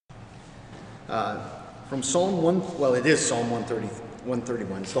From Psalm 1, well, it is Psalm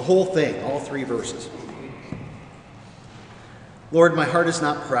 131. It's the whole thing, all 3 verses. Lord, my heart is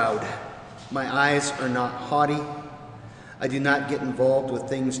not proud. My eyes are not haughty. I do not get involved with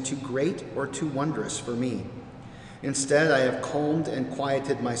things too great or too wondrous for me. Instead, I have calmed and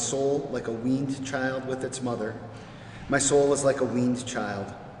quieted my soul like a weaned child with its mother. My soul is like a weaned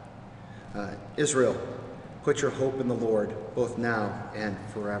child. Israel, put your hope in the Lord, both now and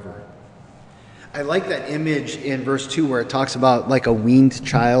forever. I like that image in verse 2 where it talks about like a weaned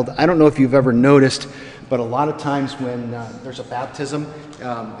child. I don't know if you've ever noticed, but a lot of times when there's a baptism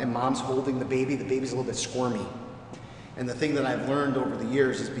and mom's holding the baby's a little bit squirmy. And the thing that I've learned over the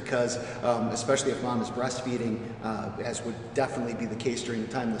years is because, especially if mom is breastfeeding, as would definitely be the case during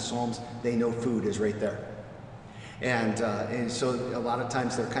the time of the Psalms, they know food is right there. And so a lot of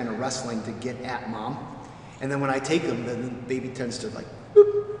times they're kind of wrestling to get at mom. And then when I take them, then the baby tends to like,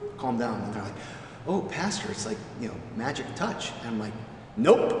 boop, calm down. And they're like, oh, Pastor, it's like, magic touch. And I'm like,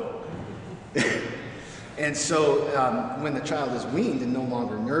 nope. And so when the child is weaned and no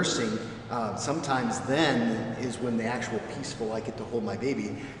longer nursing, sometimes then is when the actual peaceful, I get to hold my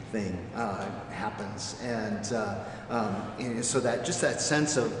baby thing happens. And so that just that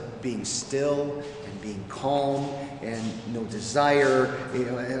sense of being still and being calm and no desire,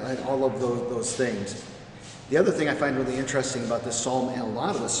 and all of those things. The other thing I find really interesting about this psalm and a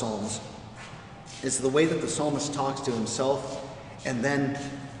lot of the psalms is the way that the psalmist talks to himself and then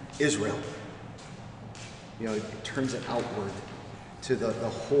Israel. It turns it outward to the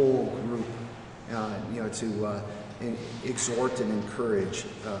whole group, to exhort and encourage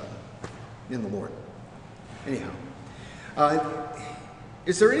in the Lord. Anyhow,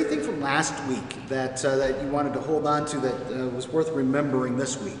 is there anything from last week that you wanted to hold on to that was worth remembering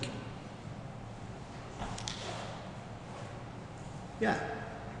this week? Yeah.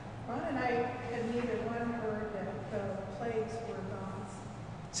 Ron and I had neither one heard that the plagues were God's.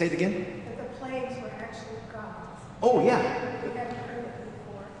 Say it again. That the plagues were actually God's. Oh, yeah. We hadn't heard it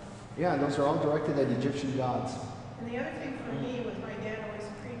before. Yeah, those are all directed at Egyptian gods. And the other thing for me was my dad always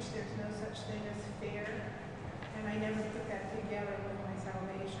preached there's no such thing as fair. And I never put that together with my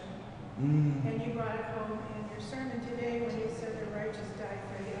salvation. And you brought it home in your sermon today when you said the righteous die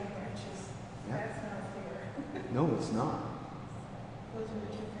for the unrighteous. Yeah. That's not fair. No, it's not. Those are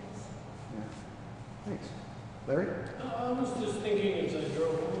the two things. Yeah. Thanks. Larry? I was just thinking as I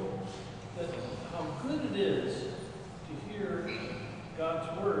drove home that how good it is to hear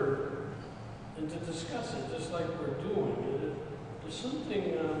God's word and to discuss it just like we're doing. There's something,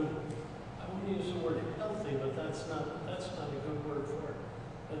 I wouldn't use the word healthy, but that's not a good word for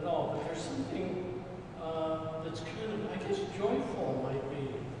it at all. But there's something that's kind of, I guess joyful might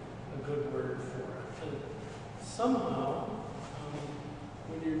be a good word for it. And somehow,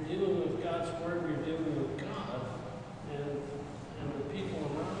 when you're dealing with God's word, you're dealing with God and the people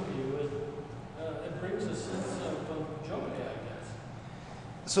around you, it brings a sense of joy, I guess.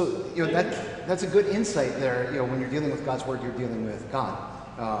 So, that's a good insight there. When you're dealing with God's word, you're dealing with God.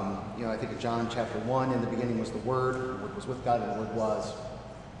 I think of John chapter 1, in the beginning was the Word was with God, and the Word was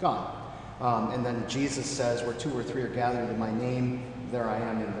God. And then Jesus says, where 2 or 3 are gathered in my name, there I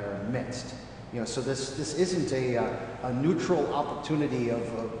am in their midst. So this isn't a neutral opportunity of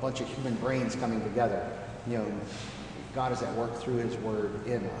a bunch of human brains coming together. God is at work through His Word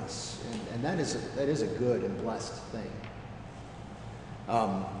in us, and that is a good and blessed thing.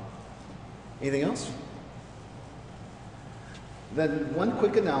 Anything else? Then one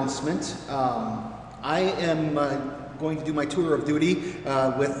quick announcement. I am going to do my tour of duty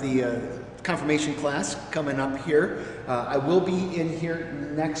with the confirmation class coming up here. I will be in here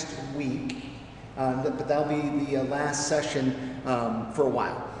next week. But that'll be the last session for a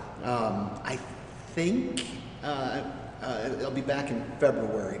while. I think I'll be back in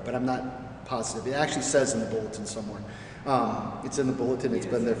February, but I'm not positive. It actually says in the bulletin somewhere. It's in the bulletin. It's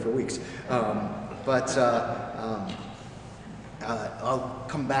been there for weeks. But I'll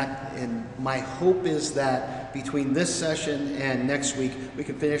come back, and my hope is that between this session and next week, we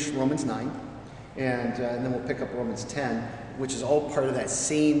can finish Romans 9, and then we'll pick up Romans 10, which is all part of that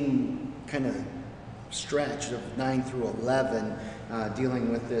same kind of stretch of 9 through 11,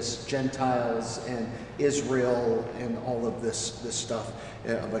 dealing with this Gentiles and Israel and all of this stuff.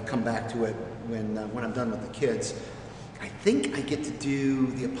 But come back to it when I'm done with the kids. I think I get to do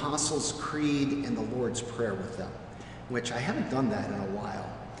the Apostles' Creed and the Lord's Prayer with them, which I haven't done that in a while,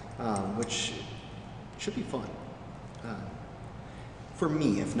 which should be fun. For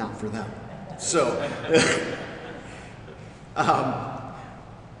me, if not for them. So,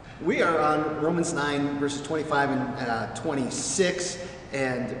 we are on Romans 9, verses 25 and 26,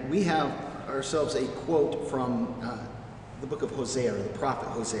 and we have ourselves a quote from the book of Hosea, or the prophet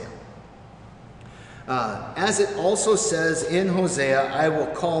Hosea. As it also says in Hosea, I will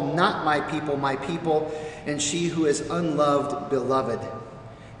call not my people, and she who is unloved, beloved.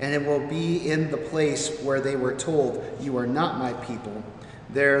 And it will be in the place where they were told, you are not my people.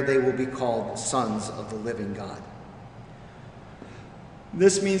 There they will be called sons of the living God.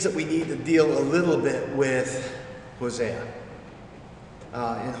 This means that we need to deal a little bit with Hosea.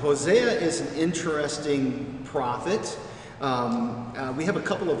 And Hosea is an interesting prophet. We have a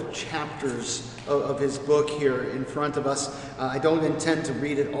couple of chapters of his book here in front of us. I don't intend to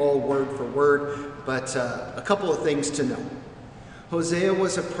read it all word for word, but a couple of things to know. Hosea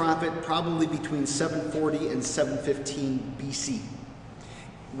was a prophet probably between 740 and 715 BC,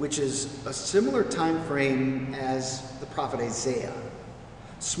 which is a similar time frame as the prophet Isaiah.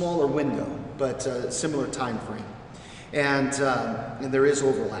 Smaller window, but similar time frame. And there is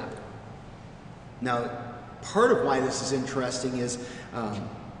overlap. Now, part of why this is interesting is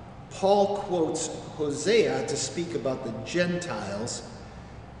Paul quotes Hosea to speak about the Gentiles,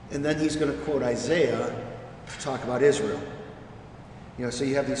 and then he's going to quote Isaiah to talk about Israel. So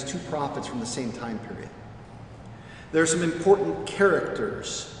you have these two prophets from the same time period. There are some important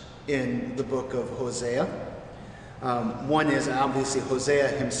characters in the book of Hosea. One is obviously Hosea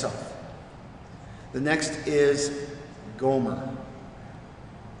himself. The next is Gomer.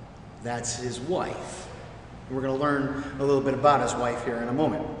 That's his wife. We're going to learn a little bit about his wife here in a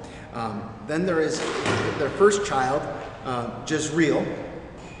moment. Then there is their first child, Jezreel,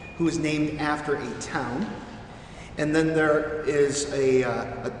 who is named after a town. And then there is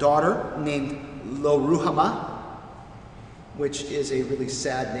a daughter named Lo-Ruhamah, which is a really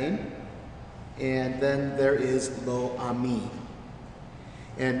sad name. And then there is Lo-Ami.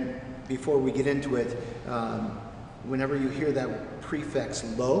 And before we get into it, whenever you hear that prefix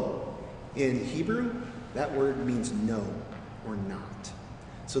Lo in Hebrew, that word means no or not.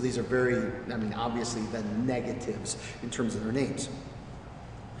 So these are very, obviously the negatives in terms of their names.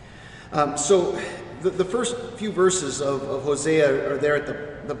 So the first few verses of Hosea are there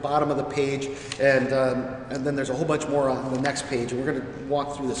at the bottom of the page, and then there's a whole bunch more on the next page, and we're going to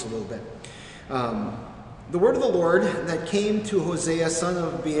walk through this a little bit. The word of the Lord that came to Hosea, son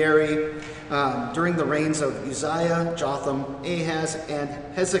of Beeri, during the reigns of Uzziah, Jotham, Ahaz, and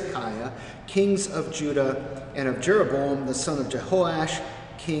Hezekiah, kings of Judah, and of Jeroboam, the son of Jehoash,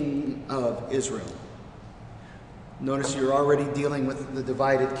 king of Israel. Notice you're already dealing with the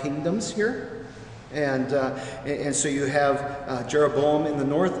divided kingdoms here. And so you have Jeroboam in the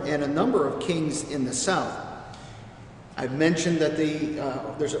north and a number of kings in the south. I've mentioned that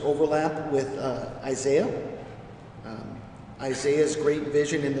there's an overlap with Isaiah. Isaiah's great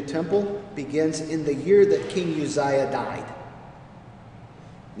vision in the temple begins in the year that King Uzziah died.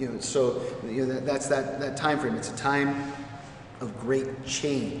 That's that time frame. It's a time of great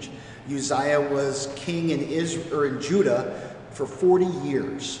change. Uzziah was king in Judah for 40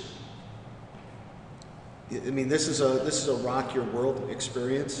 years. This is a rock your world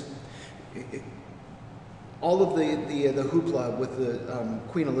experience. All of the hoopla with the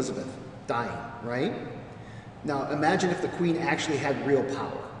Queen Elizabeth dying, right? Now imagine if the Queen actually had real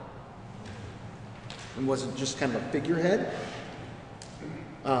power and wasn't just kind of a figurehead.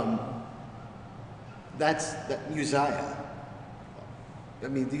 That's Uzziah.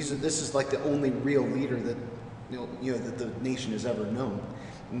 This is like the only real leader that that the nation has ever known,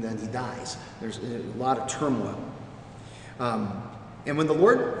 and then he dies. There's a lot of turmoil. And when the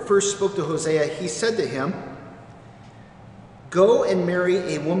Lord first spoke to Hosea, he said to him, "Go and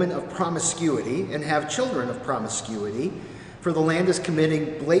marry a woman of promiscuity and have children of promiscuity, for the land is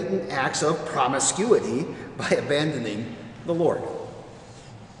committing blatant acts of promiscuity by abandoning the Lord."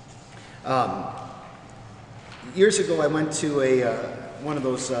 Years ago, I went to one of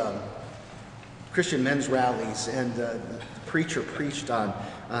those Christian men's rallies, and the preacher preached on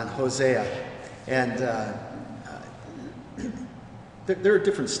Hosea. And there are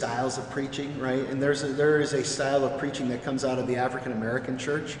different styles of preaching, right? And there is a style of preaching that comes out of the African American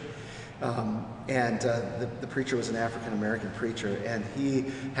church. The preacher was an African American preacher, and he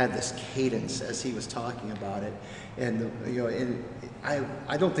had this cadence as he was talking about it. And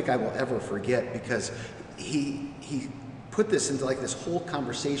I don't think I will ever forget, because he put this into like this whole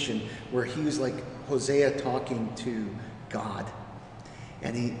conversation where he was like Hosea talking to God,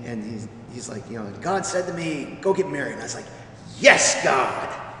 and he's like, God said to me, "Go get married." And I was like, "Yes, God."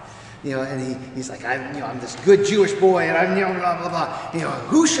 And he's like, I'm this good Jewish boy, and I'm, blah, blah, blah.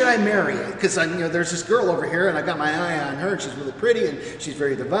 Who should I marry? Because, there's this girl over here, and I got my eye on her, and she's really pretty, and she's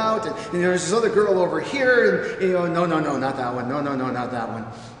very devout. And there's this other girl over here, and, no, not that one. No, not that one.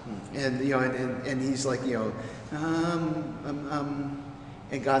 And, and he's like,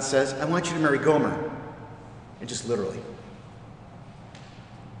 and God says, I want you to marry Gomer. And just literally,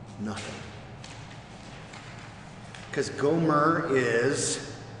 nothing. Because Gomer is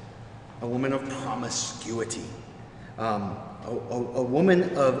a woman of promiscuity, a woman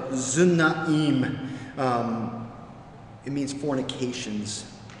of zunaim. It means fornications.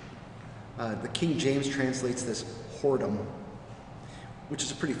 The King James translates this whoredom, which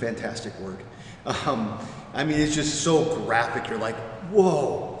is a pretty fantastic word. It's just so graphic. You're like,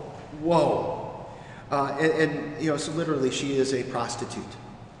 whoa, whoa. So literally she is a prostitute.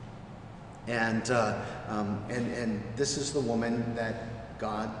 And this is the woman that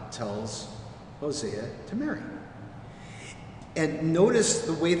God tells Hosea to marry. And notice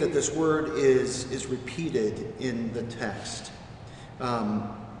the way that this word is repeated in the text.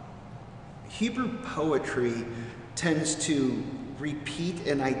 Hebrew poetry tends to repeat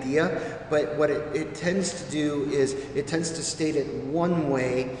an idea, but what it tends to do is it tends to state it one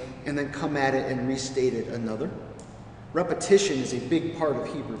way and then come at it and restate it another. Repetition is a big part of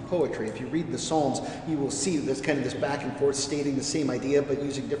Hebrew poetry. If you read the Psalms, you will see there's kind of this back and forth stating the same idea but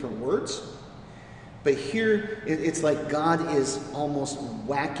using different words. But here, it's like God is almost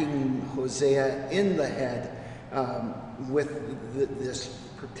whacking Hosea in the head with this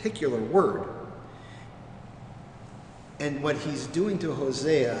particular word. And what he's doing to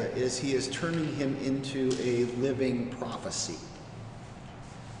Hosea is he is turning him into a living prophecy.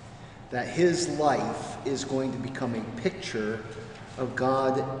 That his life is going to become a picture of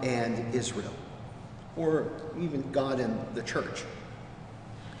God and Israel, or even God and the church.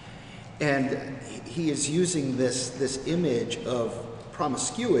 And he is using this image of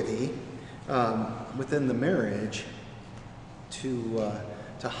promiscuity within the marriage to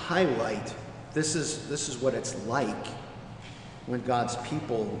highlight this is what it's like when God's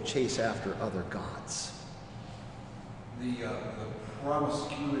people chase after other gods. The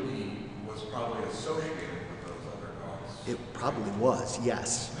promiscuity was probably associated with those other gods. It probably was,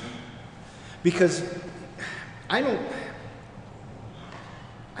 yes. Because I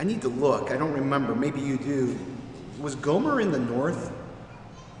need to look. I don't remember. Maybe you do. Was Gomer in the north?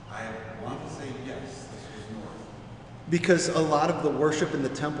 I want to say yes, this was north. Because a lot of the worship in the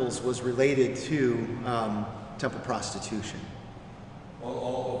temples was related to temple prostitution.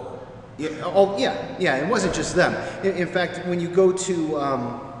 All over. Yeah, it wasn't just them. In fact, when you go to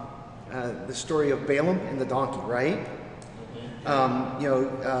the story of Balaam and the donkey, right?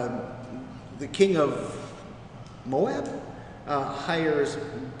 The king of Moab hires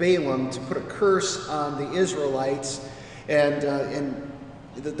Balaam to put a curse on the Israelites, and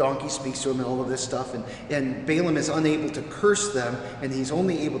the donkey speaks to him and all of this stuff, and Balaam is unable to curse them, and he's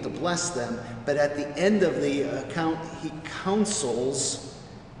only able to bless them. But at the end of the account, he counsels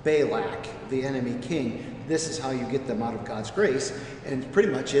Balak, the enemy king. This is how you get them out of God's grace, and pretty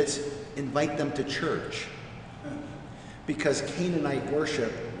much it's invite them to church, because Canaanite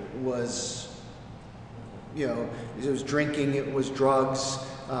worship was, it was drinking, it was drugs,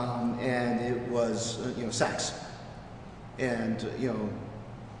 and it was sex, and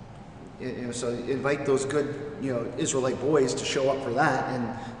so invite those good Israelite boys to show up for that,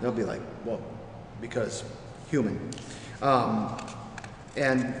 and they'll be like, well, because human.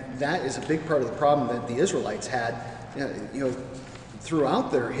 And that is a big part of the problem that the Israelites had,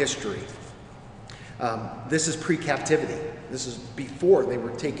 throughout their history. This is pre-captivity. This is before they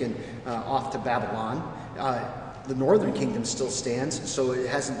were taken off to Babylon. The northern kingdom still stands, so it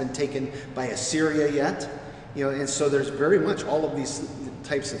hasn't been taken by Assyria yet. And so there's very much all of these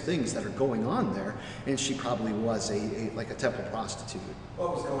types of things that are going on there. And she probably was like a temple prostitute.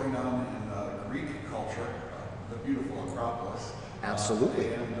 What was going on in Greek culture, the beautiful Acropolis.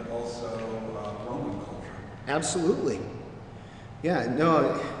 Absolutely. And also Roman culture. Absolutely. Yeah,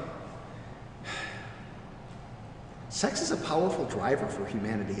 no. Sex is a powerful driver for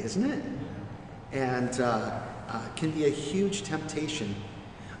humanity, isn't it? And can be a huge temptation.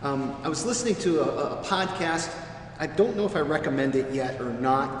 I was listening to a podcast. I don't know if I recommend it yet or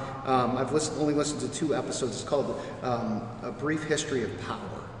not. I've only listened to 2 episodes. It's called A Brief History of Power.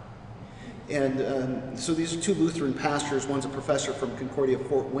 And so these are 2 Lutheran pastors. One's a professor from Concordia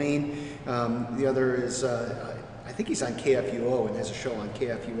Fort Wayne. The other is, I think he's on KFUO and has a show on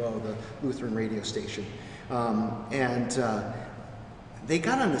KFUO, the Lutheran radio station. They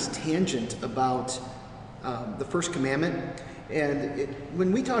got on this tangent about the first commandment. And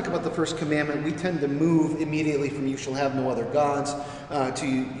when we talk about the first commandment, we tend to move immediately from you shall have no other gods to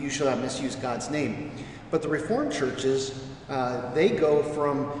you shall not misuse God's name. But the Reformed churches, they go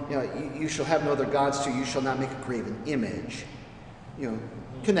from you shall have no other gods to you shall not make a graven image.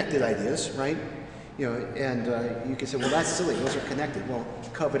 connected ideas, right? You know, and you can say, well, that's silly. Those are connected. Well,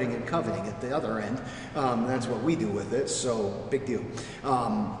 coveting and coveting at the other end. That's what we do with it. So big deal.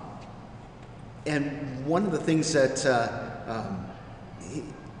 And one of the things that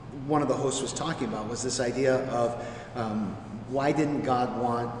one of the hosts was talking about was this idea of why didn't God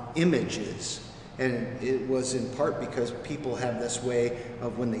want images? And it was in part because people have this way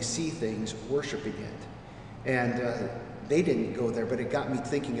of when they see things, worshiping it. And they didn't go there, but it got me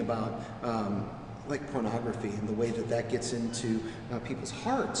thinking about like pornography and the way that that gets into people's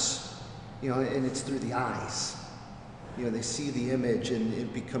hearts, you know, and it's through the eyes. You know, they see the image and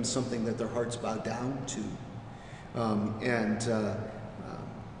it becomes something that their hearts bow down to.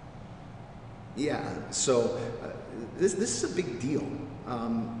 So this is a big deal.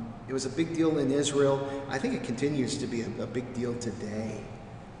 It was a big deal in Israel. I think it continues to be a big deal today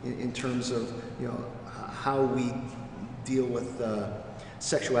in terms of, you know, how we deal with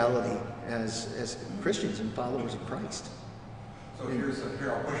sexuality as Christians and followers of Christ. So here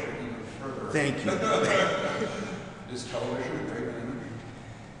I'll push it even further. Thank you. Is television a graven image?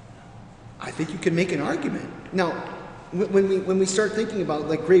 I think you can make an argument. Now, when we start thinking about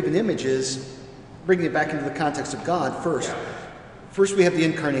like graven images, bringing it back into the context of God first we have the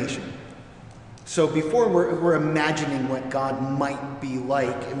incarnation. So before we're imagining what God might be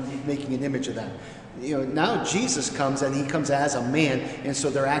like and making an image of that. You know, now Jesus comes and he comes as a man, and so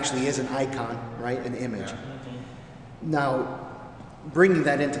there actually is an icon, right, an image. Yeah. Now, bringing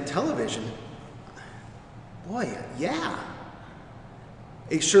that into television, boy, yeah,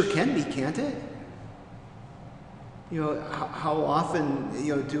 it sure can be, can't it? You know, how often,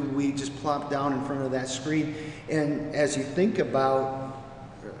 you know, do we just plop down in front of that screen? And as you think about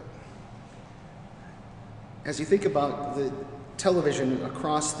the television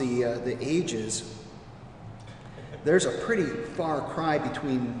across the ages, there's a pretty far cry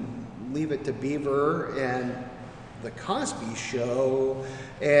between Leave It to Beaver and The Cosby Show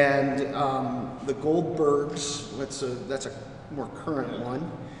and The Goldbergs. That's a more current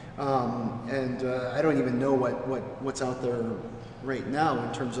one. I don't even know what's out there right now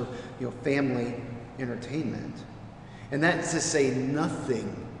in terms of, you know, family entertainment. And that's to say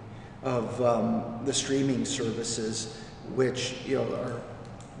nothing of the streaming services, which, you know, are,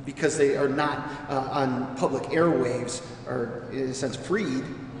 because they are not on public airwaves, are in a sense freed,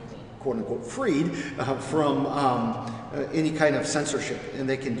 quote unquote freed, from any kind of censorship, and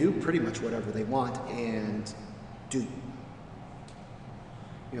they can do pretty much whatever they want and do.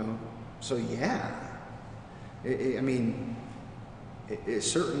 You know, so yeah, it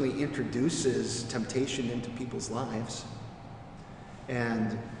certainly introduces temptation into people's lives,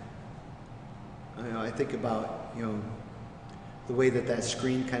 and you know, I think about, you know, the way that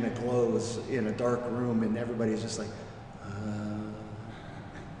screen kind of glows in a dark room, and everybody's just like,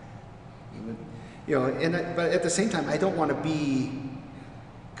 you know, but at the same time, I don't want to be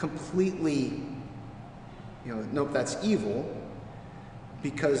completely, you know, nope, that's evil.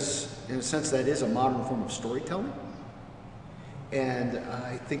 Because, in a sense, that is a modern form of storytelling. And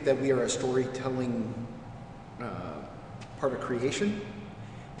I think that we are a storytelling part of creation.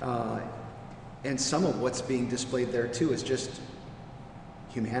 And some of what's being displayed there, too, is just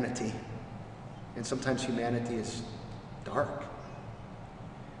humanity. And sometimes humanity is dark.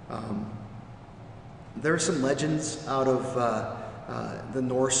 There are some legends out of the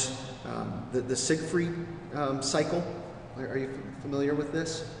Norse, the Siegfried cycle. Are you familiar with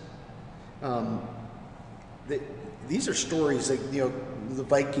this? These are stories that, you know, the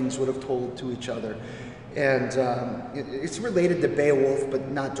Vikings would have told to each other, and it's related to Beowulf, but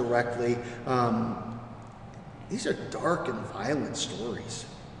not directly. These are dark and violent stories.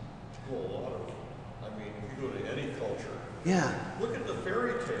 Well, a lot of them. I mean, if you go to any culture, Yeah. look at the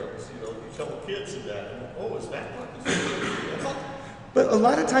fairy tales. You know, you tell kids that, and, oh, is that what this is? But a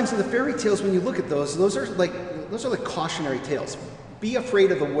lot of times in the fairy tales, when you look at those are like cautionary tales. Be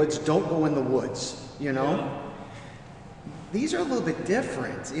afraid of the woods. Don't go in the woods. You know. Yeah. These are a little bit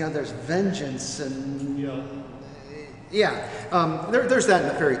different. You know, there's vengeance and there's that in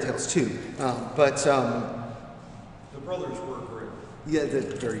the fairy tales too. The brothers were great. Yeah,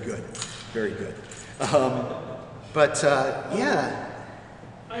 very good, very good. I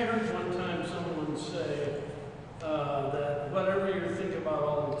heard one time someone say that whatever you think about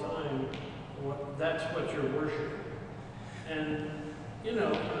all the time, that's what you're worshiping. And, you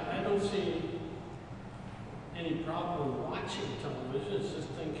know, I don't see any problem watching television. It's just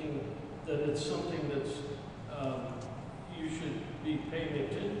thinking that it's something that's you should be paying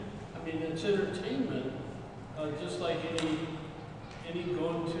attention. I mean, it's entertainment, just like any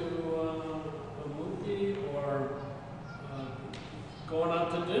going to a movie or going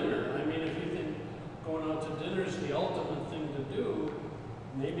out to dinner. I mean, if you think going out to dinner is the ultimate thing to do,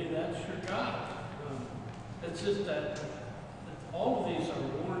 maybe that's your God. It's just that all of these are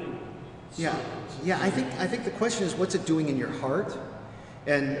warning Yeah, signs. yeah. I think the question is, what's it doing in your heart,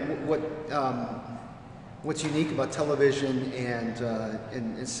 and what's unique about television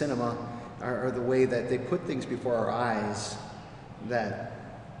and cinema are the way that they put things before our eyes that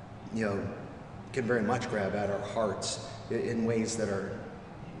can very much grab at our hearts in ways that are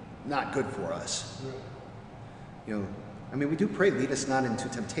not good for us. I mean, we do pray, lead us not into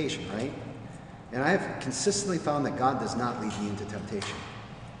temptation, right? And I have consistently found that God does not lead me into temptation,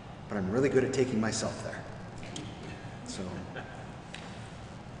 but I'm really good at taking myself there. So,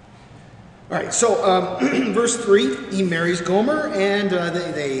 all right. So, verse 3, he marries Gomer, and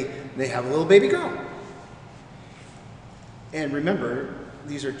they have a little baby girl. And remember,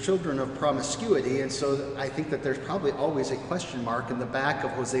 these are children of promiscuity, and so I think that there's probably always a question mark in the back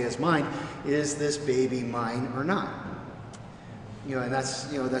of Hosea's mind: is this baby mine or not? And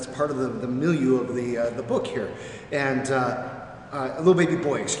that's part of the milieu of the book here. And a little baby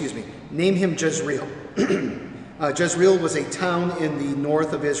boy, name him Jezreel. Jezreel was a town in the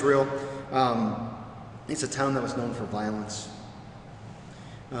north of Israel. It's a town that was known for violence.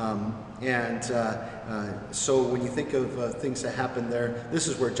 So when you think of things that happened there, this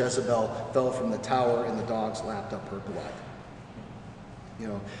is where Jezebel fell from the tower and the dogs lapped up her blood.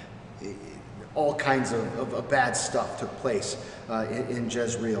 All kinds of bad stuff took place in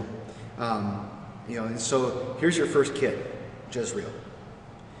Jezreel. And so here's your first kid, Jezreel.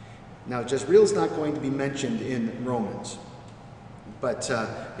 Now, Jezreel is not going to be mentioned in Romans, but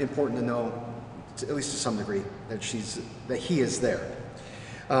important to know, at least to some degree, that he is there.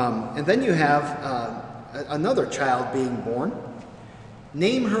 And then you have another child being born.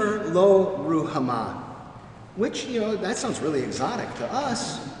 Name her Lo Ruhamah, which, that sounds really exotic to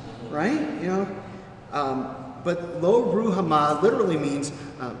us, right? But Lo Ruhamah literally means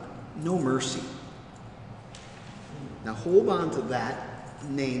no mercy. Now hold on to that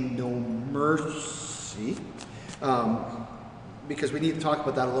name, no mercy, because we need to talk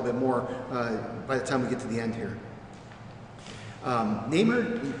about that a little bit more by the time we get to the end here. Name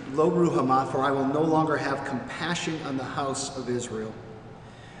her Lo Ruhamah, for I will no longer have compassion on the house of Israel.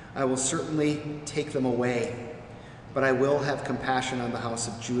 I will certainly take them away, but I will have compassion on the house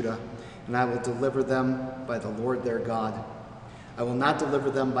of Judah, and I will deliver them by the Lord their God. I will not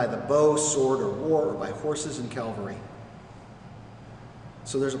deliver them by the bow, sword, or war, or by horses and cavalry.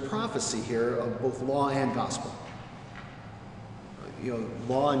 So there's a prophecy here of both law and gospel.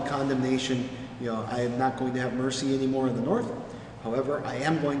 Law and condemnation. I am not going to have mercy anymore in the north. However, I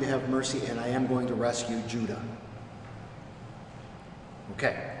am going to have mercy, and I am going to rescue Judah.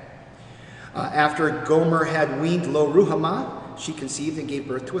 Okay. After Gomer had weaned Lo Ruhamah, she conceived and gave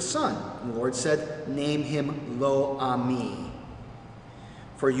birth to a son. And the Lord said, name him Lo Ami,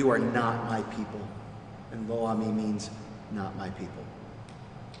 for you are not my people. And Lo Ami means not my people.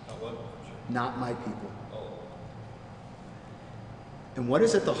 What? Not my people. Oh. And what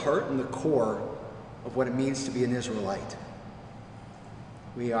is at the heart and the core of what it means to be an Israelite?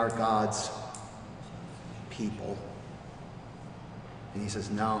 We are God's people. And he says,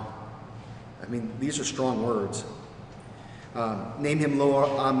 no. I mean, these are strong words. Name him Lo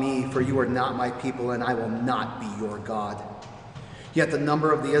Ami, for you are not my people, and I will not be your God. Yet the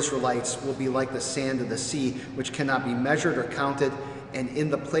number of the Israelites will be like the sand of the sea, which cannot be measured or counted. And in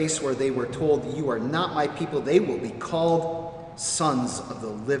the place where they were told, you are not my people, they will be called sons of the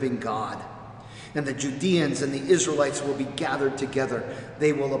living God. And the Judeans and the Israelites will be gathered together.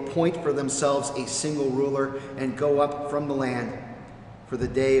 They will appoint for themselves a single ruler and go up from the land, for the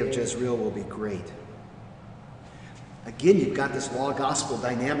day of Jezreel will be great. Again, you've got this law-gospel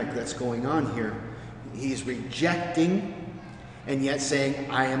dynamic that's going on here. He's rejecting and yet saying,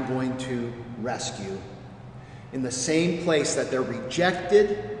 I am going to rescue. In the same place that they're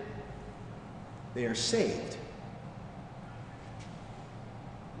rejected, they are saved.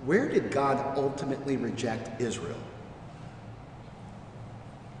 Where did God ultimately reject Israel?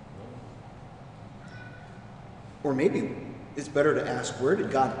 Or maybe it's better to ask, where did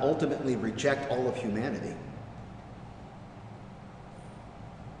God ultimately reject all of humanity?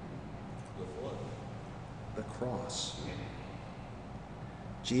 The cross.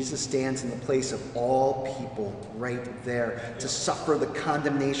 Jesus stands in the place of all people right there to suffer the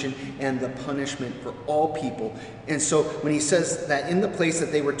condemnation and the punishment for all people. And so when he says that in the place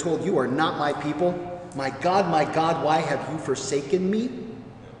that they were told, you are not my people, my God, why have you forsaken me?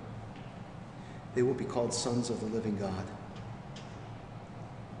 They will be called sons of the living God.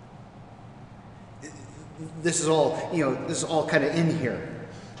 this is all, this is all kind of in here.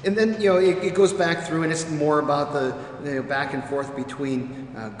 And then, it goes back through, and it's more about the back and forth between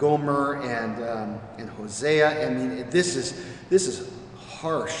Gomer and Hosea. I mean, this is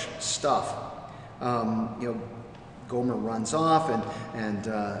harsh stuff. Gomer runs off, and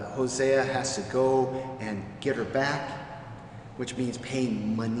Hosea has to go and get her back, which means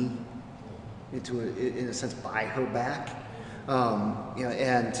paying money in a sense, buy her back.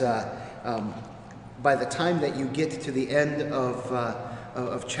 By the time that you get to the end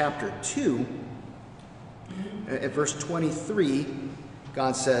of chapter 2, at verse 23,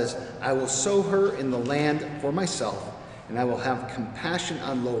 God says, I will sow her in the land for myself, and I will have compassion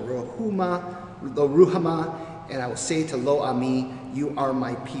on Lo Ruhamah, and I will say to Lo Ami, you are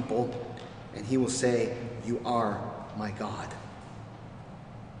my people, and he will say, you are my God.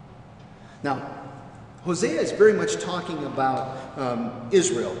 Now, Hosea is very much talking about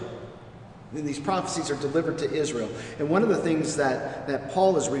Israel. And these prophecies are delivered to Israel. And one of the things that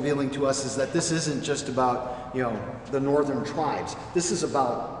Paul is revealing to us is that this isn't just about, the northern tribes. This is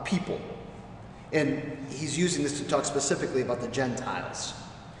about people. And he's using this to talk specifically about the Gentiles.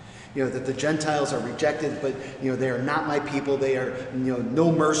 That the Gentiles are rejected, but, they are not my people. They are,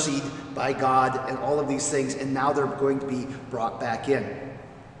 no mercy by God and all of these things. And now they're going to be brought back in.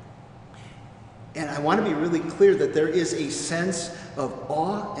 And I want to be really clear that there is a sense of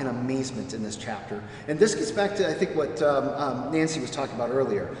awe and amazement in this chapter. And this gets back to, I think, what Nancy was talking about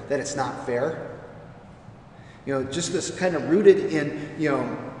earlier, that it's not fair. Just this kind of rooted in,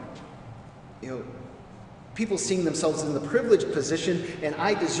 people seeing themselves in the privileged position, and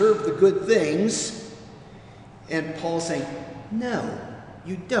I deserve the good things. And Paul saying, no,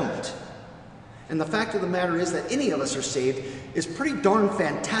 you don't. And the fact of the matter is that any of us are saved is pretty darn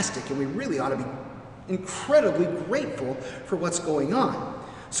fantastic, and we really ought to be incredibly grateful for what's going on.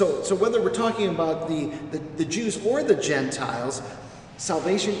 So whether we're talking about the Jews or the Gentiles,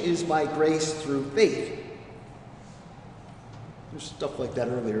 salvation is by grace through faith. There's stuff like that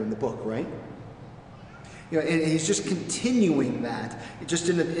earlier in the book, right? And he's just continuing that, just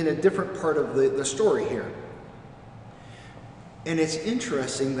in a different part of the story here. And it's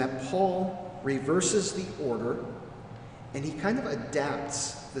interesting that Paul reverses the order, and he kind of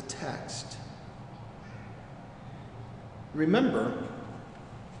adapts the text. Remember,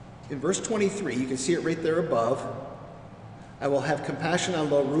 in verse 23, you can see it right there above, I will have compassion on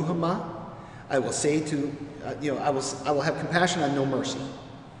Lo Ruhamah. I will say to, I will have compassion on no mercy.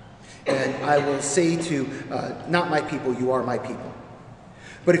 And I will say to, not my people, you are my people.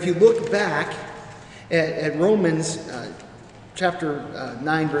 But if you look back at Romans chapter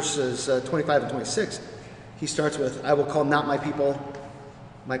 9, verses 25 and 26, he starts with, I will call not my people,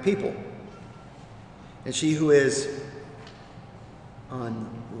 my people. And she who is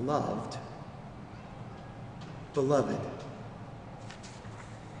unloved, beloved.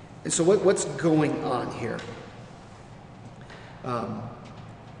 And so what's going on here?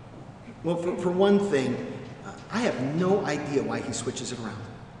 Well, for one thing, I have no idea why he switches it around.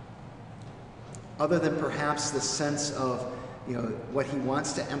 Other than perhaps the sense of, what he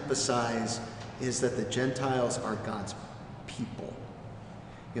wants to emphasize is that the Gentiles are God's people.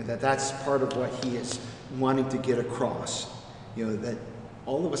 That's part of what he is wanting to get across. That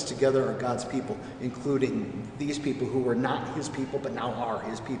all of us together are God's people, including these people who were not his people, but now are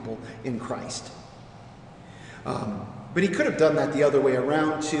his people in Christ. But he could have done that the other way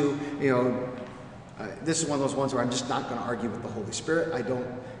around too. This is one of those ones where I'm just not going to argue with the Holy Spirit. I don't,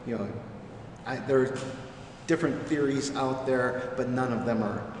 there are different theories out there, but none of them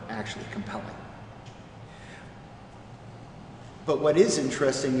are actually compelling. But what is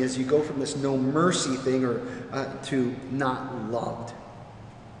interesting is you go from this no mercy thing to not loved.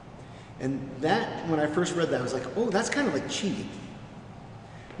 And that, when I first read that, I was like, oh, that's kind of like cheating.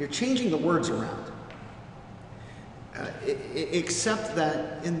 You're changing the words around. Except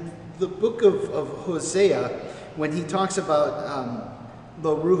that in the book of Hosea, when he talks about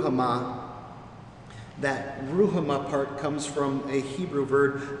Lo Ruhamah, that Ruhamah part comes from a Hebrew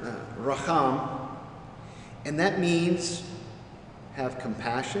verb, racham, and that means have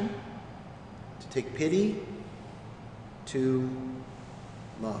compassion, to take pity, to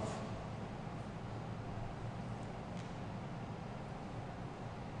love.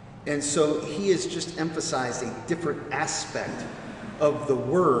 And so he has just emphasized a different aspect of the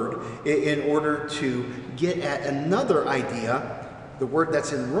word in order to get at another idea, the word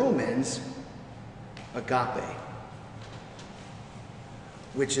that's in Romans, agape,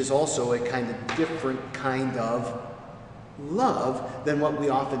 which is also a kind of different kind of love than what we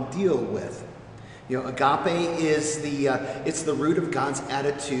often deal with. Agape is it's the root of God's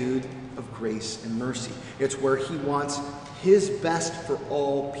attitude of grace and mercy. It's where he wants his best for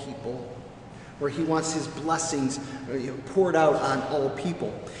all people, where he wants his blessings poured out on all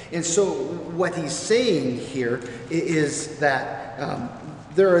people. And so what he's saying here is that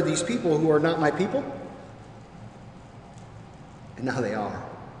there are these people who are not my people, and now they are.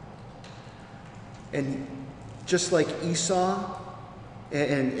 And just like Esau,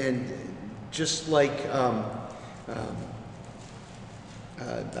 and just like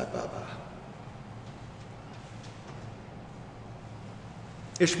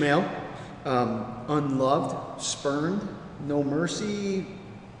Ishmael, unloved, spurned, no mercy,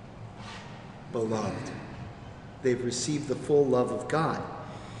 beloved. They've received the full love of God.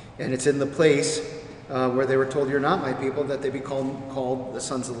 And it's in the place where they were told, you're not my people, that they be called the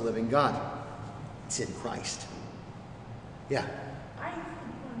sons of the living God. It's in Christ. Yeah. I think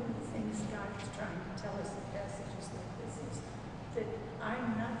one of the things God is trying to tell us in passages like this is that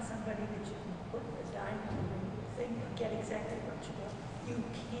I'm not somebody that you can put a dime in the thing and get exactly what you want. You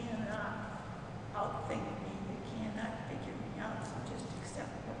cannot outthink me. You cannot figure me out. So just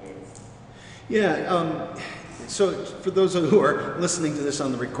accept what is. Yeah. So for those who are listening to this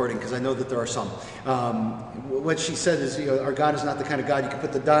on the recording, because I know that there are some, what she said is, our God is not the kind of God you can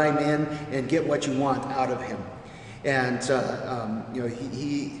put the dime in and get what you want out of him. And,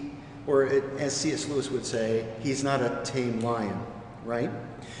 as C.S. Lewis would say, he's not a tame lion, right?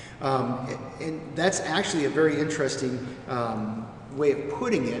 And that's actually a very interesting way of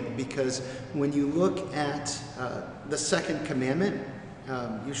putting it, because when you look at the second commandment,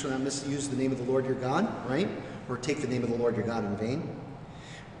 you shall not misuse the name of the Lord your God, right? Or take the name of the Lord your God in vain.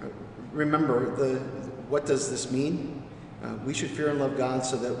 Remember, what does this mean? We should fear and love God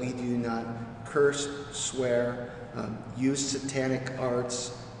so that we do not curse, swear, use satanic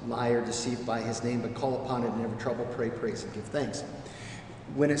arts, lie or deceive by his name, but call upon it in every trouble, pray, praise, and give thanks.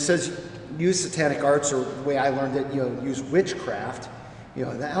 When it says use satanic arts, or the way I learned it, use witchcraft,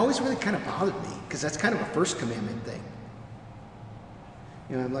 that always really kind of bothered me, because that's kind of a first commandment thing.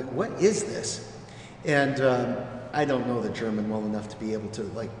 I'm like, what is this? And I don't know the German well enough to be able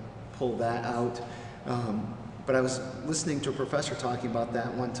to pull that out. But I was listening to a professor talking about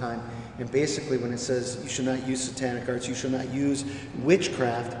that one time, and basically when it says you should not use satanic arts, you should not use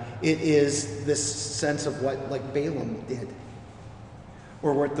witchcraft, it is this sense of what Balaam did,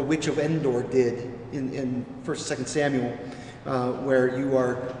 or what the witch of Endor did in 1st and 2nd Samuel, where you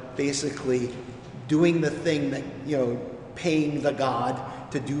are basically doing the thing that, paying the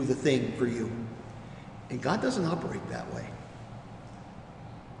god to do the thing for you. And God doesn't operate that way.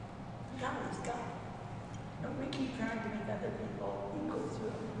 God is God. And we keep trying to make other people equal to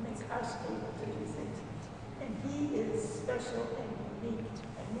him and make us able to do things. And he is special and unique.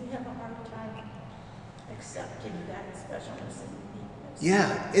 And we have a hard time accepting that specialness and uniqueness.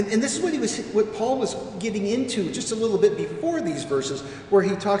 Yeah, and this is what Paul was getting into just a little bit before these verses, where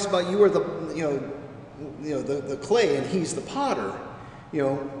he talks about you are the clay and he's the potter.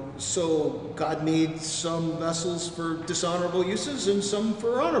 So God made some vessels for dishonorable uses and some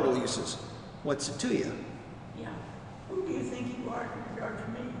for honorable uses. What's it to you? Yeah. Who do you think you are in regard to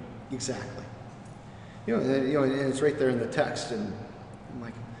me? Exactly. And it's right there in the text, and I'm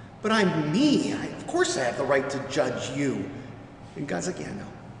like, but I'm me. Of course I have the right to judge you. And God's like, yeah, no.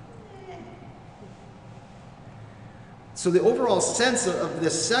 So the overall sense of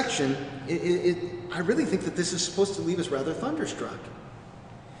this section, I really think that this is supposed to leave us rather thunderstruck.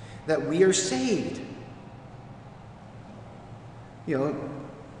 That we are saved.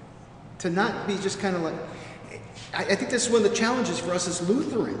 To not be just kind of like, I think this is one of the challenges for us as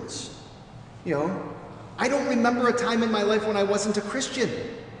Lutherans. I don't remember a time in my life when I wasn't a Christian.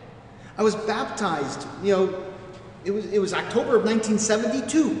 I was baptized, it was October of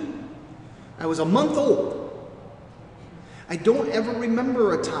 1972. I was a month old. I don't ever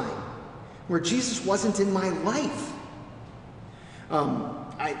remember a time where Jesus wasn't in my life.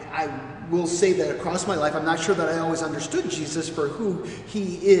 I will say that across my life, I'm not sure that I always understood Jesus for who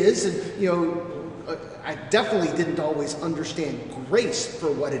he is. And, I definitely didn't always understand grace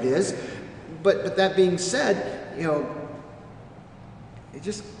for what it is. But that being said,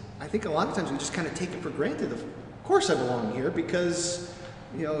 I think a lot of times we just kind of take it for granted. Of course I belong here because,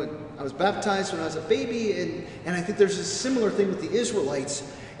 I was baptized when I was a baby. And I think there's a similar thing with the Israelites.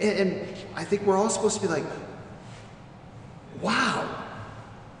 And I think we're all supposed to be like, wow.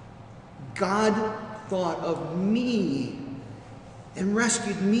 God thought of me and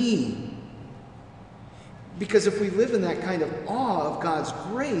rescued me. Because if we live in that kind of awe of God's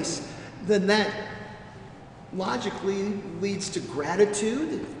grace, then that logically leads to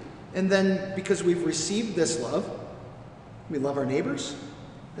gratitude. And then because we've received this love, we love our neighbors,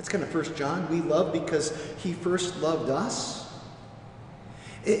 That's kind of 1 John. We love because he first loved us.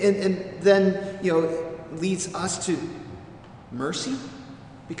 And then, leads us to mercy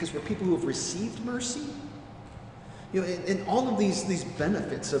because we're people who have received mercy. And all of these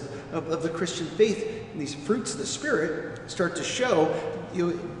benefits of the Christian faith, and these fruits of the Spirit start to show,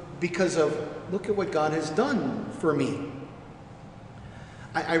 because of, look at what God has done for me.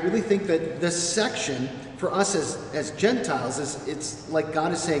 I really think that this section, for us as Gentiles, it's like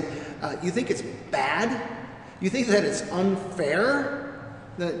God is saying, you think it's bad? You think that it's unfair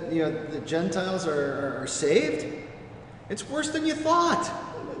that the Gentiles are saved? It's worse than you thought.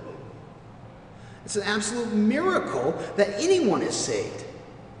 It's an absolute miracle that anyone is saved,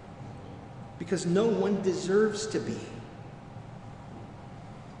 because no one deserves to be.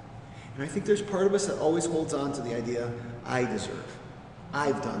 And I think there's part of us that always holds on to the idea, I deserve.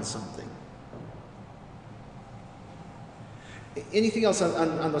 I've done something. Anything else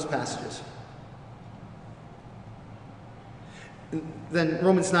on those passages? Then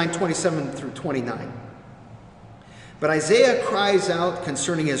Romans 9:27 through 29. But Isaiah cries out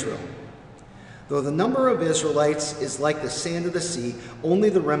concerning Israel. Though the number of Israelites is like the sand of the sea, only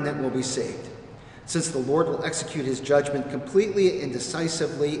the remnant will be saved, since the Lord will execute his judgment completely and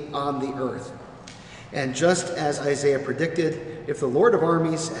decisively on the earth. And just as Isaiah predicted, if the Lord of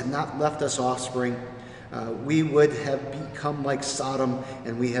armies had not left us offspring, we would have become like Sodom,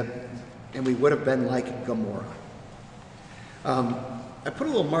 and we would have been like Gomorrah. I put a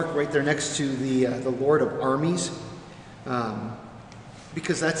little mark right there next to the Lord of armies,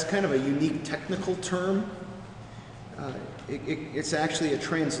 because that's kind of a unique technical term. It's actually a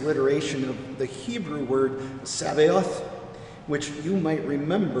transliteration of the Hebrew word Sabaoth, which you might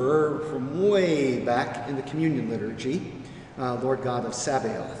remember from way back in the communion liturgy, Lord God of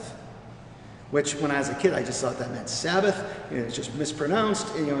Sabaoth, which when I was a kid I just thought that meant Sabbath, and it's just mispronounced,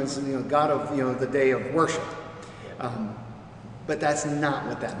 and it's God of the day of worship. But that's not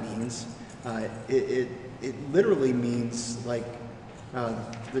what that means. It literally means like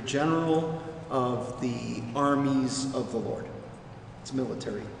the general of the armies of the Lord. It's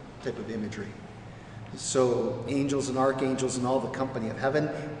military type of imagery. So angels and archangels and all the company of heaven,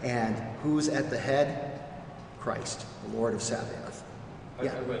 and who's at the head? Christ, the Lord of Sabaoth.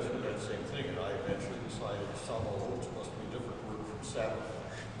 Yeah. I went through that same thing, and I eventually decided some words must be a different word from Sabbath,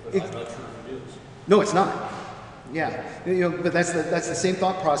 but I'm not sure if it is. No, it's not. Yeah, but that's the same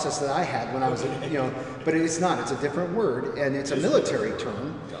thought process that I had when I was, but it's not. It's a different word, and it's a military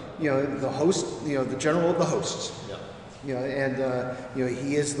term. The host, the general of the hosts. And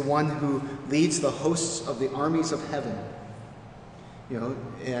he is the one who leads the hosts of the armies of heaven.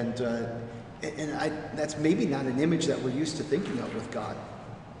 And that's maybe not an image that we're used to thinking of with God.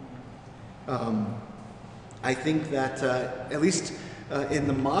 I think that at least in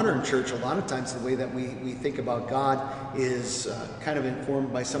the modern church, a lot of times the way that we think about God is kind of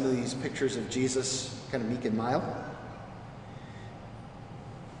informed by some of these pictures of Jesus, kind of meek and mild.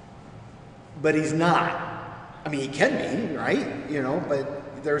 But he's not. I mean, he can be, right?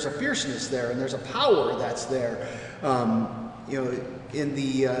 But there's a fierceness there, and there's a power that's there. In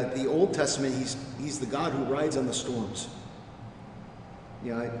the Old Testament, he's the God who rides on the storms.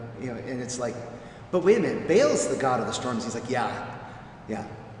 And it's like, but wait a minute, Baal's the God of the storms. He's like, yeah,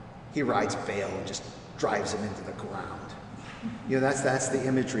 he rides Baal and just drives him into the ground. That's the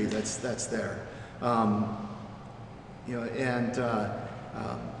imagery that's there.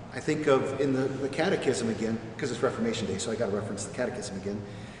 I think of in the Catechism again, because it's Reformation Day, so I got to reference the Catechism again.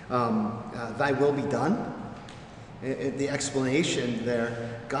 Thy will be done. The explanation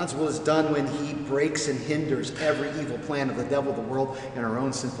there, God's will is done when he breaks and hinders every evil plan of the devil, the world, and our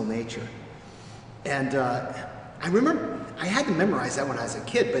own sinful nature. And I remember I had to memorize that when I was a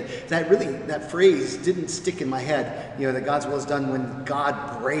kid, but that phrase didn't stick in my head, that God's will is done when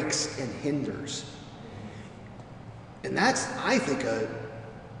God breaks and hinders. And that's, I think, a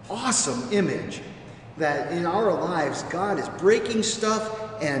awesome image that in our lives God is breaking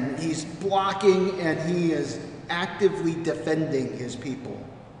stuff and he's blocking and he is actively defending his people.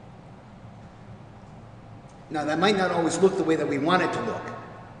 Now that might not always look the way that we want it to look,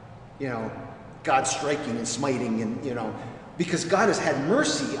 God striking and smiting, and because God has had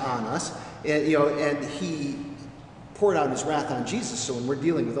mercy on us, and he poured out his wrath on Jesus. So when we're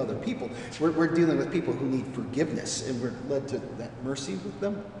dealing with other people, we're dealing with people who need forgiveness, and we're led to that mercy with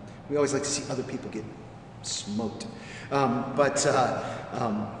them. We always like to see other people get smoked. But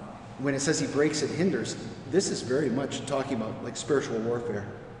when it says he breaks and hinders, this is very much talking about like spiritual warfare.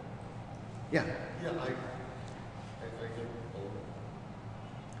 Yeah. Yeah, I get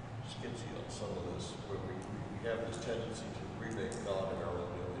skitsy on some of this, where we have this tendency to remake God in our own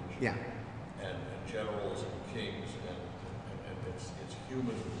Yeah. and generals and kings, and it's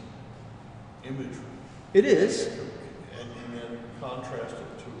human imagery. It is. And then contrast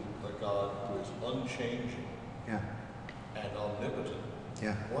it to a God who is unchanging Yeah. and omnipotent.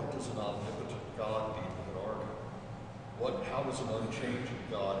 Yeah. What does an omnipotent God need with an ark? How does an unchanging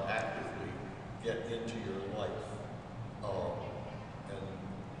God actively get into your life? And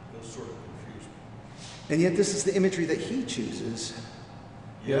those sort of confuse me. And yet this is the imagery that he chooses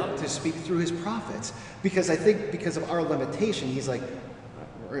to speak through his prophets. Because I think because of our limitation, he's like,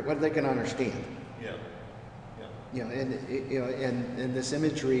 what are they going to understand? Yeah. You know, and this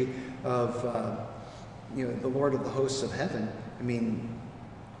imagery of the Lord of the hosts of heaven. I mean,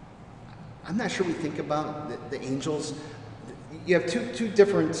 I'm not sure we think about the angels. You have two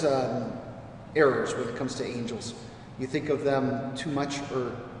different errors when it comes to angels. You think of them too much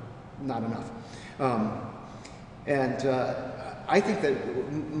or not enough. And I think that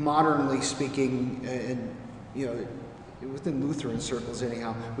modernly speaking, and within Lutheran circles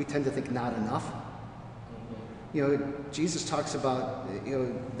anyhow, we tend to think not enough. Jesus talks about,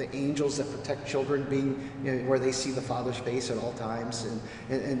 the angels that protect children being, where they see the Father's face at all times,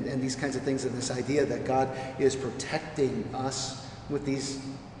 and these kinds of things, and this idea that God is protecting us with these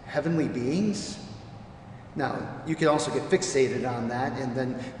heavenly beings. Now, you can also get fixated on that, and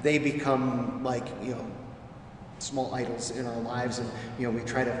then they become like, small idols in our lives, and, we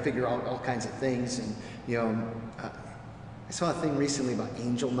try to figure out all kinds of things, and, I saw a thing recently about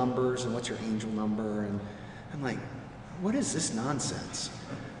angel numbers, and what's your angel number, and I'm like, what is this nonsense?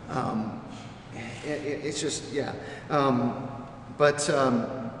 It's just, yeah. But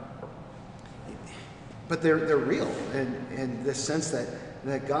they're real, in the sense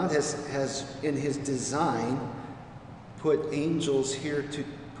that God has in his design put angels here to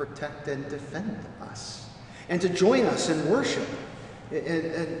protect and defend us, and to join us in worship,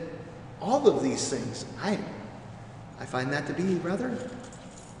 and all of these things. I find that to be rather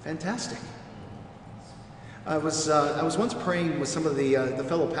fantastic. I was once praying with some of the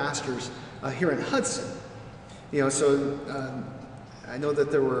fellow pastors here in Hudson. I know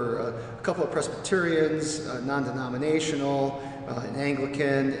that there were a couple of Presbyterians, non-denominational, an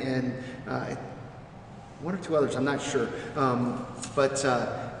Anglican, and one or two others, I'm not sure. But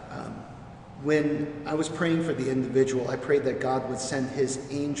when I was praying for the individual, I prayed that God would send his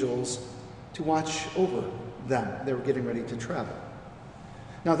angels to watch over them. They were getting ready to travel.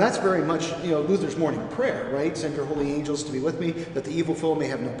 Now that's very much, Luther's morning prayer, right? Send your holy angels to be with me, that the evil foe may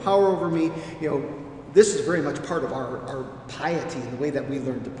have no power over me. This is very much part of our piety and the way that we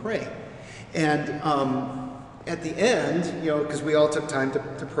learn to pray. And at the end, because we all took time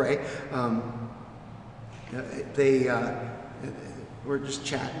to pray, they were just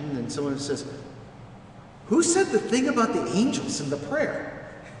chatting, and someone says, "Who said the thing about the angels in the prayer?"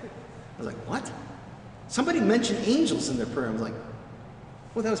 I was like, "What?" Somebody mentioned angels in their prayer. I was like,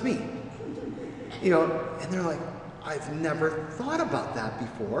 well, that was me. And they're like, I've never thought about that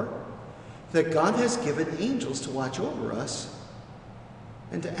before. That God has given angels to watch over us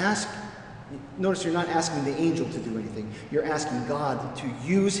and to ask. Notice you're not asking the angel to do anything. You're asking God to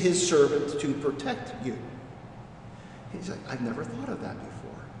use his servant to protect you. He's like, I've never thought of that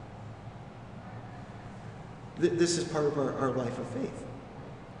before. This is part of our life of faith.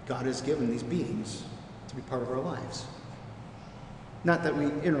 God has given these beings to be part of our lives. Not that we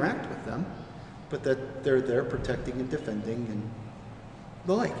interact with them, but that they're there protecting and defending and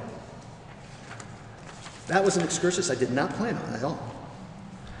the like. That was an excursus I did not plan on at all.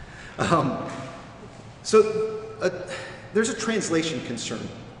 There's a translation concern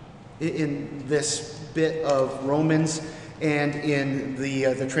in this bit of Romans and in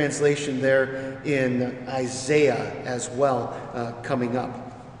the translation there in Isaiah as well, coming up.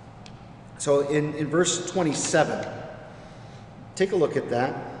 So in verse 27, take a look at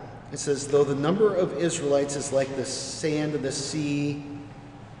that. It says, though the number of Israelites is like the sand of the sea,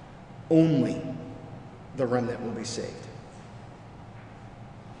 only the remnant will be saved.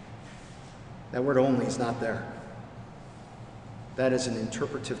 That word only is not there. That is an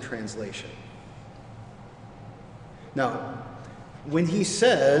interpretive translation. Now, when he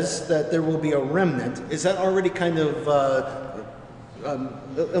says that there will be a remnant, is that already kind of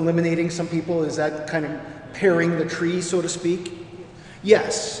eliminating some people? Is that kind of paring the tree, so to speak?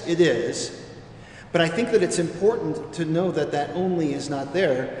 Yes, it is. But I think that it's important to know that that only is not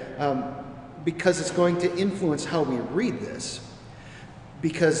there, because it's going to influence how we read this.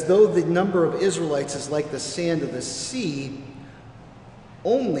 Because though the number of Israelites is like the sand of the sea,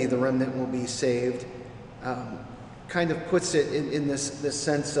 only the remnant will be saved, kind of puts it in this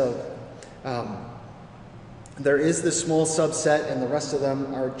sense of there is this small subset, and the rest of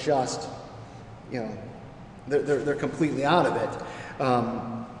them are just, they're completely out of it.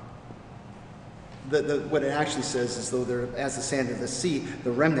 What it actually says is, though they're as the sand of the sea,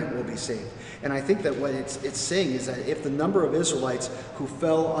 the remnant will be saved. And I think that what it's saying is that if the number of Israelites who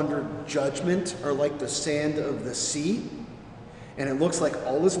fell under judgment are like the sand of the sea, and it looks like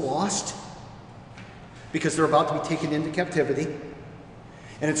all is lost because they're about to be taken into captivity,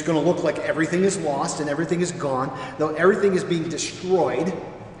 and it's going to look like everything is lost and everything is gone, though everything is being destroyed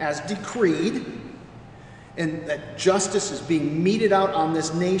as decreed, and that justice is being meted out on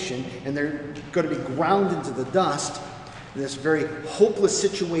this nation, and they're going to be ground into the dust in this very hopeless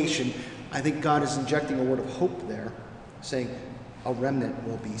situation. I think God is injecting a word of hope there, saying a remnant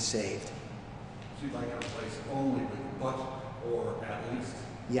will be saved. So you'd like to replace only with but or at least?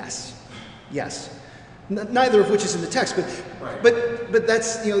 Yes. Yes. Neither of which is in the text, Right. but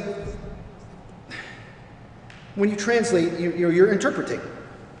that's, when you translate, you're interpreting.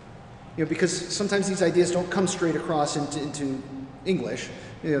 Because sometimes these ideas don't come straight across into English,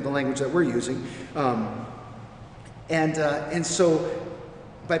 the language that we're using. And so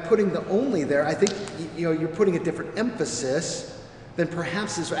by putting the only there, I think you're putting a different emphasis than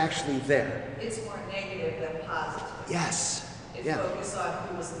perhaps is actually there. It's more negative than positive. Yes. It's Yeah. focused on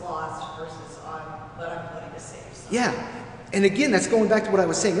who was lost versus on what I'm going to save. Yeah. And again, that's going back to what I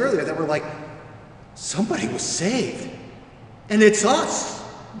was saying earlier, that we're like, somebody was saved. And it's us.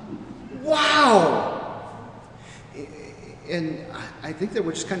 Wow! And I think that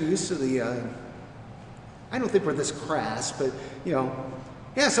we're just kind of used to the, I don't think we're this crass, but, yeah,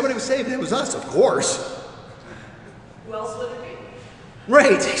 somebody was saved, and it was us, of course. Who else would it be?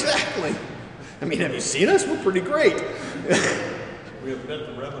 Right, exactly. I mean, have you seen us? We're pretty great. We have met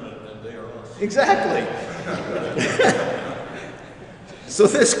the remnant, and they are us. Exactly. So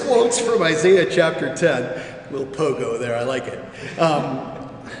this quote's from Isaiah chapter 10. Little pogo there, I like it.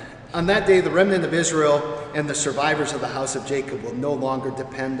 On that day, the remnant of Israel and the survivors of the house of Jacob will no longer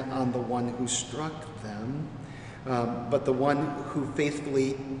depend on the one who struck them, but the one who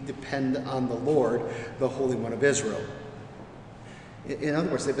faithfully depend on the Lord, the Holy One of Israel. In other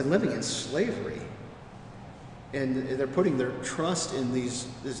words, they've been living in slavery, and they're putting their trust in these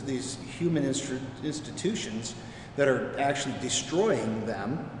human institutions that are actually destroying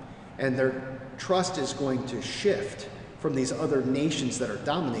them, and their trust is going to shift from these other nations that are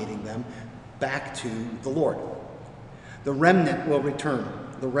dominating them back to the Lord. The remnant will return,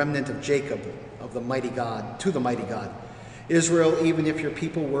 the remnant of Jacob, of the mighty God, to the mighty God. Israel, even if your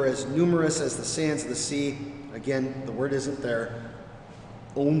people were as numerous as the sands of the sea, again, the word isn't there,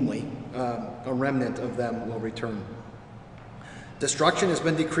 only a remnant of them will return. Destruction has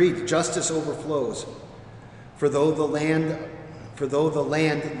been decreed, justice overflows. For throughout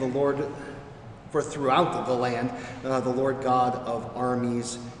the land, the Lord God of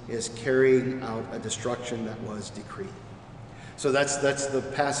armies is carrying out a destruction that was decreed. So that's the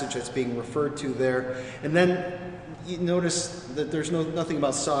passage that's being referred to there. And then you notice that there's nothing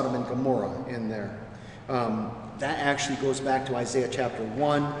about Sodom and Gomorrah in there. That actually goes back to Isaiah chapter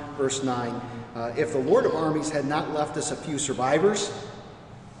 1, verse 9. If the Lord of armies had not left us a few survivors,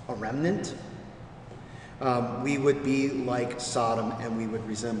 a remnant, we would be like Sodom and we would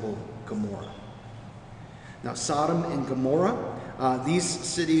resemble Gomorrah. Now, Sodom and Gomorrah, these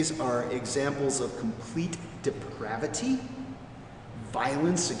cities are examples of complete depravity,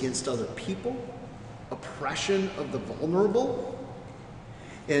 violence against other people, oppression of the vulnerable.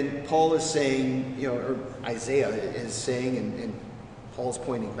 And Paul is saying, or Isaiah is saying, and Paul's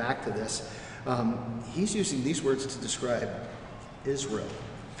pointing back to this, he's using these words to describe Israel.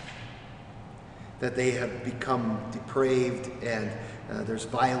 That they have become depraved, and there's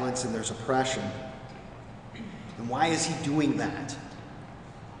violence and there's oppression. And why is he doing that?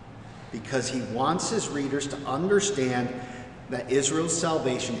 Because he wants his readers to understand that Israel's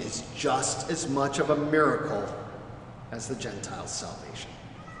salvation is just as much of a miracle as the Gentiles' salvation.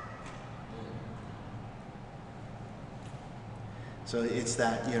 So it's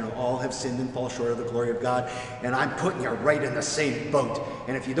that, all have sinned and fall short of the glory of God, and I'm putting you right in the same boat.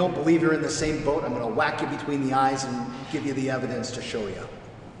 And if you don't believe you're in the same boat, I'm going to whack you between the eyes and give you the evidence to show you.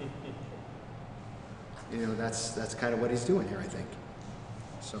 That's kind of what he's doing here, I think.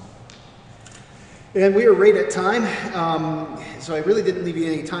 So, and we are right at time, so I really didn't leave you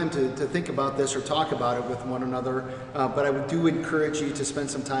any time to think about this or talk about it with one another, but I do encourage you to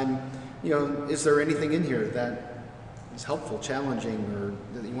spend some time, is there anything in here that is helpful, challenging, or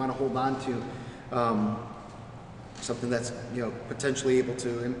that you want to hold on to, something that's potentially able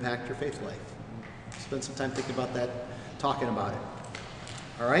to impact your faith life? Spend some time thinking about that, talking about it.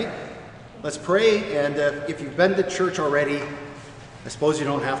 All right? Let's pray, and if you've been to church already, I suppose you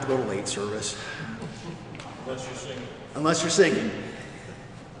don't have to go to late service. Unless you're singing. Unless you're singing.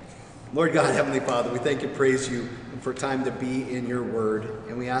 Lord God, Heavenly Father, we thank and praise you for time to be in your word.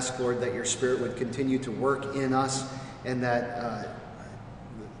 And we ask, Lord, that your Spirit would continue to work in us, and that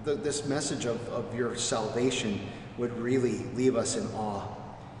this message of your salvation would really leave us in awe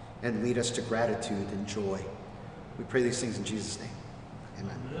and lead us to gratitude and joy. We pray these things in Jesus' name.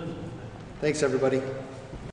 Amen. Thanks, everybody.